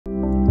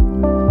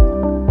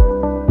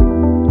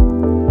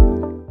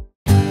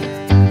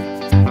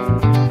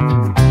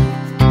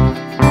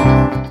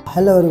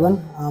Hello everyone,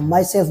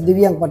 myself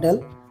Divyang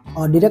Patel,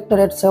 Director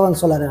at 𝗕𝗰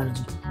Solar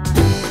Energy.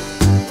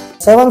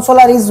 𝗕𝗰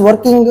Solar is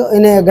working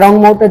in a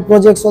ground mounted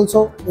projects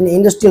also, in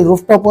industrial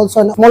rooftop also,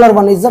 and smaller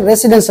one is the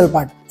residential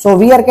part. So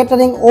we are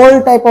catering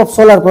all type of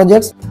solar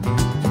projects.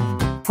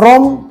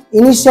 From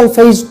initial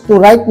phase to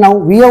right now,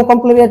 we have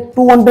completed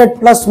 200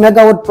 plus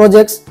megawatt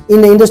projects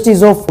in the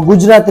industries of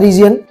Gujarat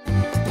region.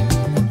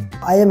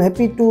 I am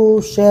happy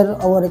to share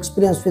our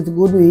experience with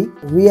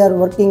GoodWe. We are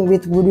working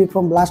with GoodWe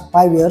from last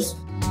 5 years.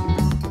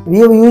 We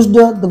have used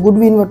the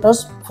GoodWe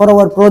inverters for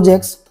our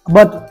projects,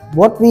 but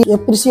what we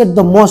appreciate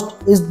the most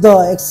is the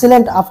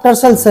excellent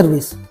after-sale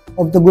service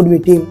of the GoodWe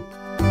team.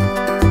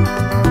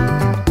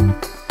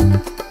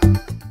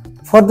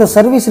 For the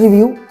service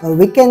review,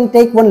 we can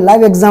take one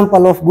live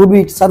example of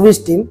GoodWe service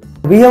team.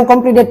 We have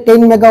completed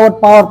 10 megawatt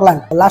power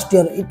plant last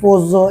year. It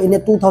was in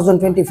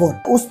 2024.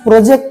 उस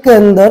project के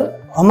अंदर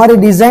हमारे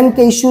design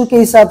के issue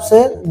के हिसाब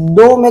से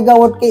 2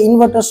 megawatt के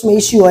inverters में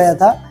इश्यू आया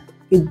था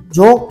कि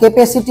जो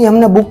कैपेसिटी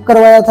हमने बुक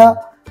करवाया था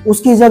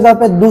उसकी जगह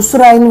पे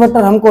दूसरा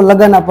इन्वर्टर हमको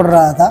लगाना पड़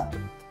रहा था.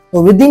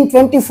 तो विद इन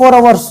 24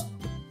 आवर्स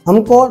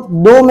हमको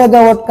 2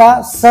 मेगावाट का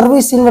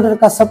सर्विस इन्वर्टर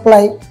का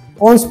सप्लाई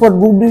ऑन स्पॉट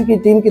GoodWe की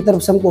टीम की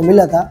तरफ से हमको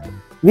मिला था,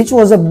 which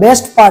was the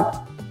best part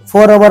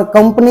for our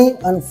company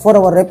and for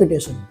our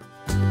reputation.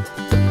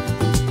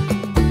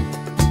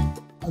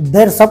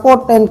 Their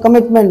support and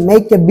commitment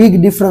make a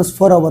big difference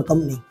for our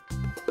company.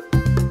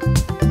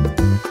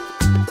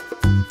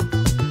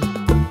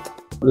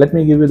 Let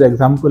me give you the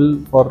example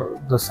for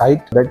the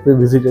site that we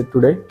visited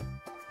today.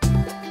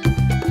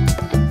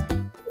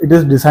 It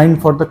is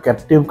designed for the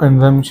captive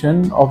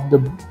consumption of the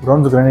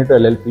bronze granite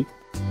LLP.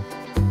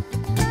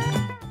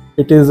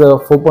 It is a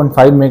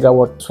 4.5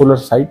 megawatt solar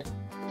site.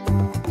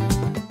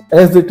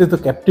 As it is a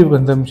captive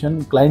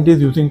consumption, client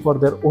is using for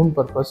their own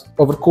purpose.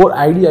 Our core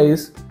idea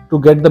is to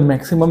get the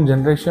maximum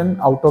generation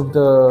out of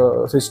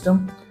the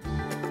system.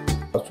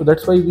 So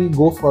that's why we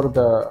go for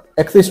the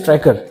access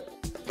tracker.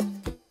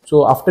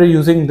 So after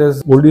using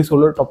this GoodWe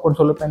solar top-con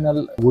solar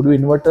panel, GoodWe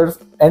inverters,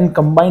 and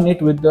combine it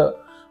with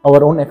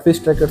our own access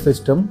tracker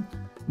system,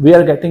 we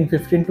are getting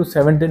 15 to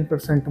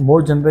 17%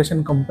 more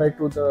generation compared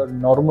to the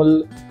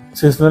normal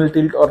seasonal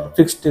tilt or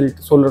fixed tilt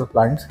solar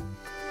plants.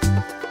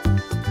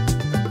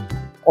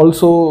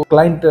 Also,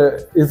 client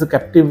is a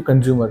captive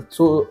consumer,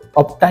 so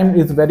uptime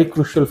is very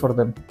crucial for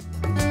them.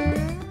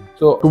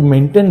 So to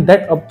maintain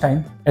that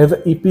uptime, as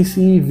an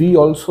EPC, we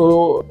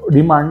also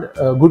demand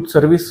good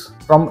service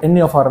from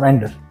any of our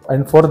vendors.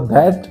 And for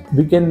that,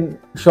 we can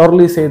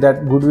surely say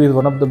that GoodWe is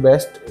one of the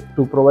best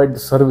to provide the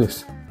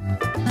service.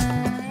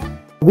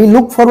 We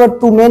look forward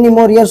to many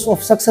more years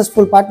of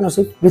successful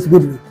partnership with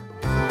GoodWe.